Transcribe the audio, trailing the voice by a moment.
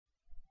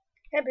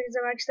Hepinize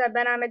merhaba arkadaşlar.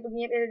 Ben Ahmet.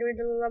 Bugün yepyeni bir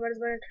videoda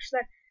haberiniz var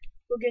arkadaşlar.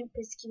 Bugün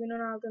PES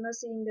 2016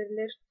 nasıl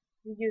indirilir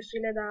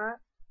videosuyla daha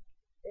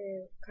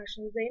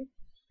karşınızdayım.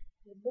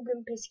 Bugün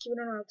PES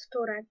 2016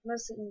 torrent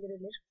nasıl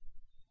indirilir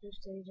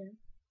göstereceğim.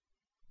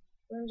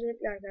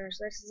 Öncelikle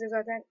arkadaşlar size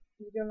zaten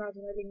videonun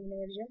altına linkini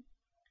vereceğim.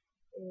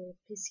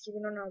 PES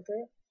 2016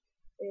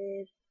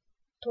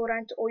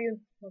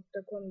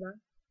 torrentoyun.com'dan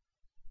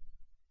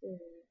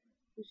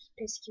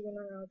PES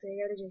 2016'ya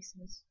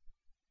geleceksiniz.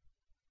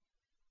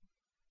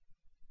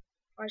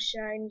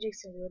 Aşağı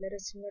ineceksiniz, böyle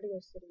resimleri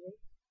gösterecek.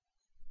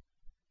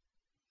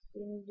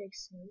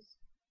 İneceksiniz.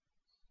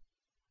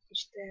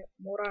 İşte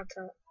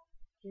Morata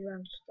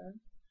Juventus'tan,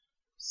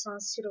 San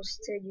Siro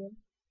Stadyum,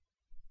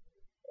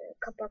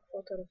 kapak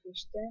fotoğrafı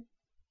işte,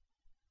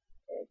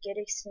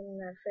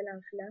 gereksinimler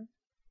falan filan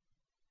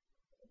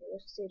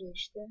gösteriyor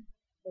işte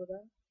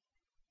burada.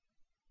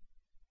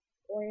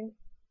 Oyun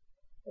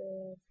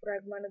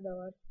fragmanı da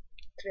var,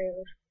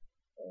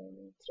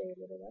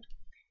 trailer'ı var.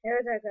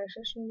 Evet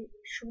arkadaşlar, şimdi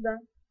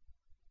şuradan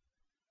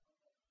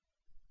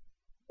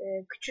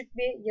küçük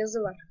bir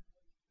yazı var.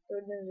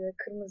 Gördüğünüz gibi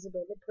kırmızı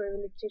böyle.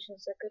 Privilegation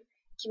Soccer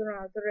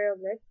 2016 Real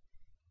Black.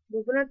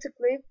 Buna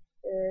tıklayıp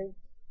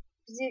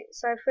bizi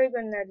sayfaya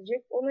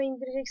gönderecek. Onu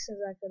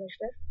indireceksiniz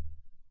arkadaşlar.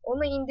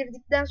 Onu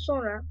indirdikten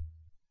sonra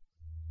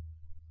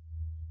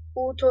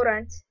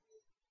µTorrent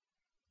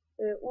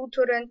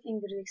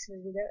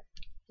indireceksiniz bir de.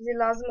 Bize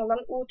lazım olan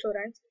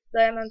µTorrent,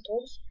 Daemoon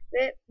Tools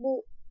ve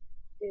bu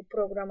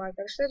program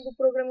arkadaşlar. Bu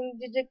programı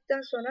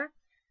indirecekten sonra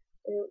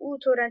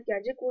µTorrent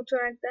gelecek.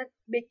 µTorrent'ten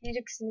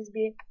bekleyeceksiniz,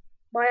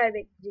 bayağı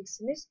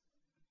bekleyeceksiniz.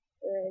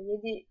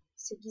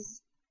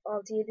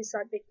 6-7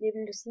 saat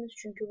bekleyebilirsiniz.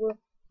 Çünkü bu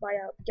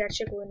bayağı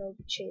gerçek oyun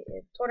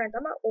torrent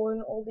ama oyun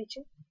olduğu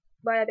için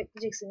bayağı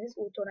bekleyeceksiniz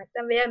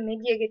µTorrent'ten veya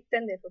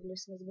MediaGet'ten de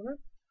yapabilirsiniz bunu.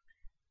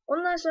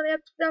 Ondan sonra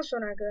yaptıktan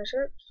sonra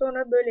arkadaşlar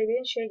sonra böyle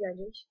bir şey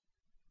gelecek.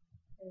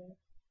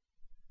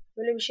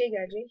 Böyle bir şey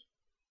gelecek.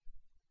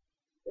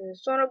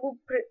 Sonra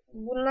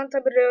bundan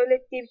tabi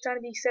Reolet diye bir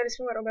tane bilgisayar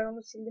ismi var. Ben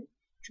onu sildim.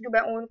 Çünkü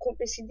ben oyunu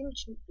komple sildiğim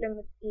için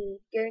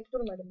gerek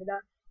durmadım. Bir daha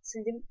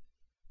sildim.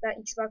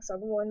 Ben Xbox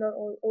aldım.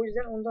 O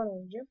yüzden ondan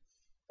oynayacağım.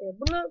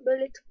 Bunu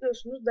böyle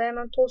tıklıyorsunuz.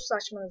 Daemoon Tools'u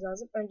açmanız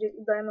lazım.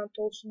 Öncelikle Daemoon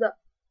Tools'u da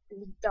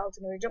linkte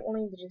altına vereceğim. Onu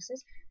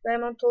indireceksiniz.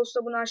 Daemoon Tools'ta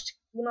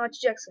bunu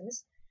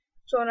açacaksınız.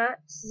 Sonra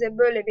size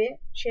böyle bir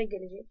şey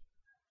gelecek.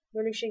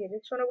 Böyle bir şey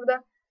gelecek. Sonra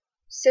burada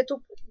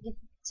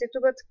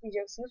Setup'a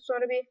tıklayacaksınız.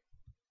 Sonra bir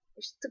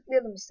işte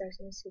tıklayalım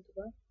isterseniz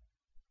Setup'a.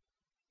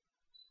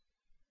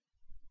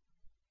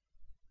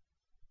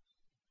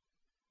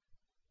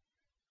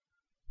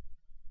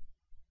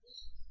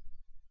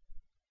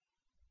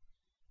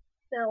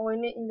 Ben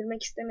oyunu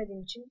indirmek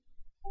istemediğim için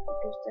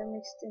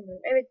göstermek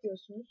istemiyorum. Evet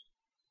diyorsunuz.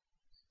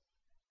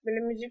 Böyle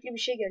müzikli bir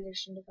şey gelecek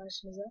şimdi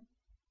karşınıza.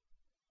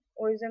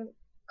 O yüzden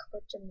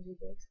kapatacağım müziği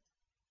direkt.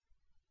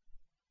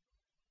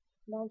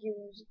 Mal gibi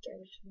müzik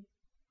gelir şimdi.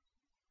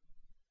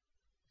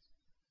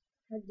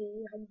 Hadi.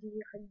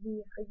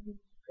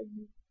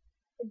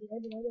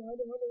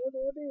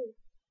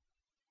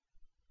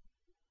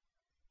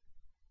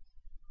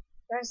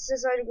 Ben size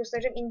sadece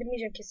göstereceğim.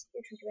 İndirmeyeceğim kesinlikle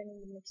çünkü ben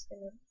indirmek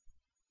istemiyorum.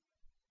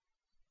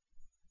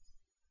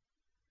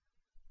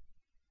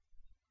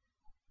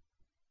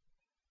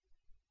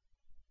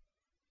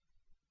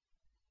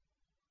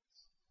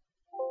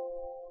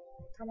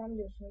 Tamam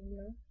diyorsunuz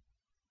bunu.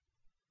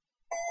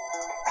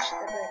 İşte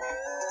böyle.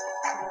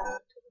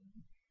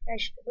 Yani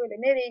işte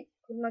böyle nereyi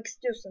kurmak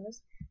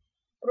istiyorsanız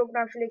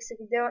program flex'i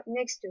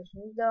next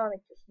diyorsunuz, devam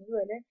ediyorsunuz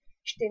böyle.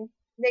 İşte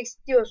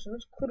next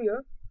diyorsunuz,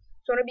 kuruyor.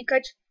 Sonra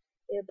birkaç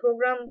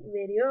program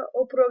veriyor.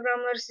 O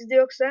programları sizde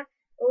yoksa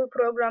o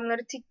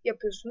programları tik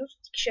yapıyorsunuz,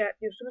 tik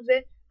işaretliyorsunuz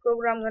ve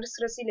programları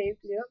sırasıyla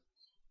yüklüyor.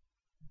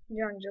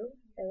 Cancel,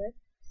 evet.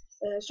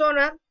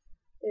 Sonra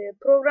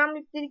program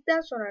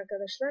yükledikten sonra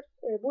arkadaşlar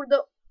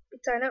burada bir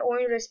tane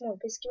oyun resmi oluyor.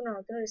 PES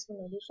 2016'nın resmi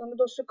oluyor. Sonra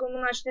dosya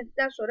konumunu aç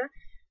dedikten sonra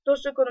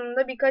dosya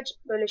konumunda birkaç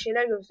böyle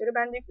şeyler gösteriyor.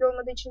 Ben de yüklü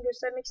olmadığı için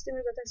göstermek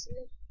istemiyorum. Zaten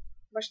sildim.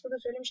 Başta da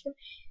söylemiştim.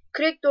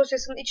 Crack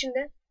dosyasının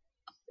içinde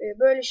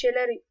böyle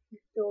şeyler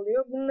yüklü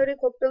oluyor. Bunları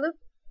kopyalayıp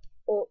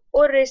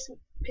o resim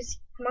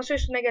masa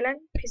üstüne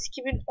gelen PES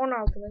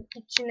 2016'nın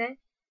içine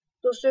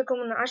dosya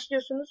konumunu aç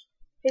diyorsunuz.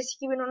 PES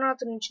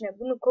 2016'nın içine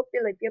bunu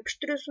kopyalayıp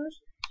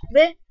yapıştırıyorsunuz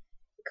ve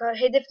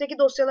hedefteki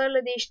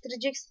dosyalarla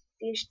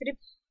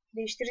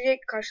değiştirecek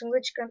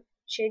karşınıza çıkan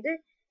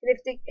şeyde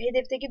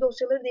hedefteki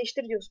dosyaları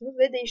değiştir diyorsunuz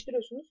ve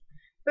değiştiriyorsunuz.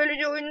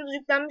 Böylece oyununuz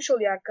yüklenmiş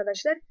oluyor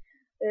arkadaşlar.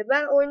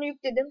 Ben oyunu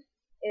yükledim.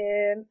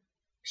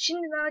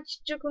 Şimdi daha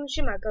açıkça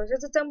konuşayım arkadaşlar.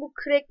 Zaten bu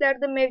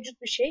cracklerde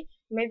mevcut bir şey.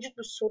 Mevcut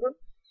bir sorun.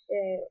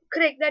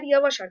 Crackler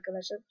yavaş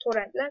arkadaşlar.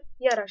 Torrentler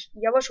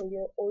yavaş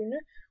oluyor oyunu.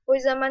 O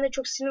yüzden ben de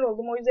çok sinir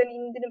oldum. O yüzden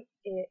indirim.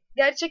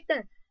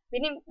 Gerçekten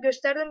benim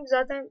gösterdiğim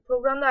zaten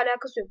programla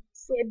alakası yok.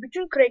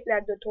 Bütün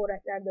cracklerde,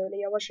 torrentlerde öyle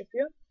yavaş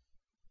yapıyor.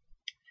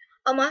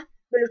 Ama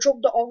böyle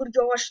çok da ağır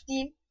yavaş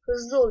değil.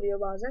 Hızlı oluyor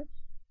bazen.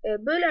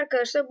 Böyle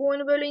arkadaşlar bu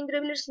oyunu böyle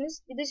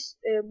indirebilirsiniz. Bir de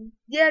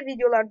diğer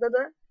videolarda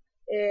da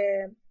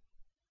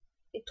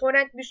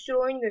torrent bir sürü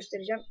oyun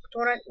göstereceğim.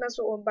 Torrent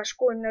nasıl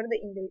başka oyunları da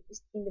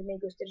indirmeyi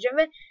göstereceğim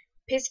ve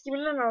PES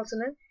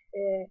 2016'nın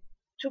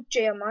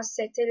Türkçe yama,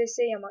 STLS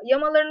yama,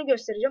 yamalarını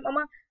göstereceğim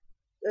ama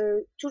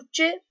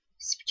Türkçe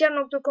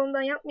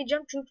spiker.com'dan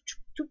yapmayacağım çünkü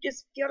Türkçe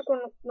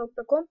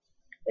spiker.com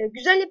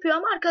güzel yapıyor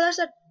ama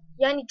arkadaşlar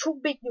yani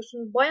çok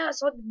bekliyorsunuz. Bayağı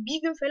saat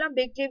bir gün falan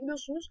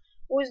bekleyebiliyorsunuz.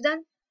 O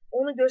yüzden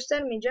onu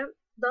göstermeyeceğim.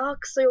 Daha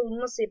kısa yolunu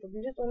nasıl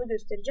yapabiliriz onu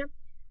göstereceğim.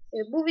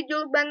 Bu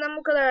videoluk benden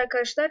bu kadar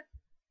arkadaşlar.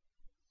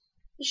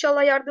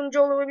 İnşallah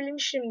yardımcı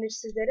olabilmişimdir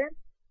sizlere.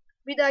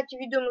 Bir dahaki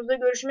videomuzda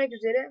görüşmek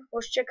üzere.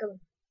 Hoşça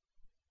kalın.